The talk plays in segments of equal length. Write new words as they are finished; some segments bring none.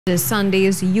This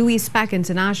Sunday's SPEC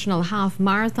International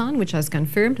Half-Marathon, which has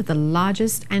confirmed the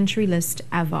largest entry list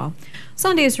ever.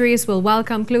 Sunday's race will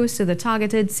welcome close to the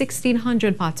targeted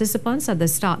 1,600 participants at the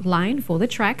start line for the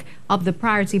trek up the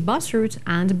priority bus route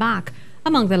and back.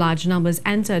 Among the large numbers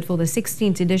entered for the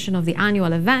 16th edition of the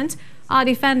annual event are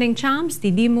defending champs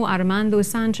Didimo Armando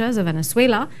Sanchez of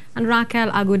Venezuela and Raquel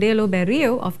Agudelo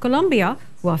Berrio of Colombia,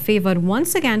 who are favored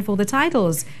once again for the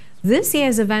titles. This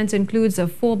year's event includes a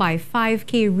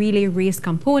 4x5K relay race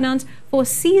component for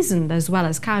seasoned as well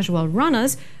as casual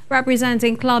runners,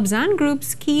 representing clubs and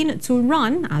groups keen to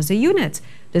run as a unit.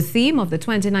 The theme of the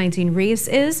 2019 race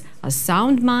is A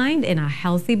Sound Mind in a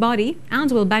Healthy Body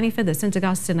and will benefit the St.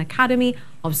 Augustine Academy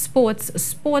of Sports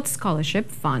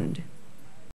Scholarship Fund.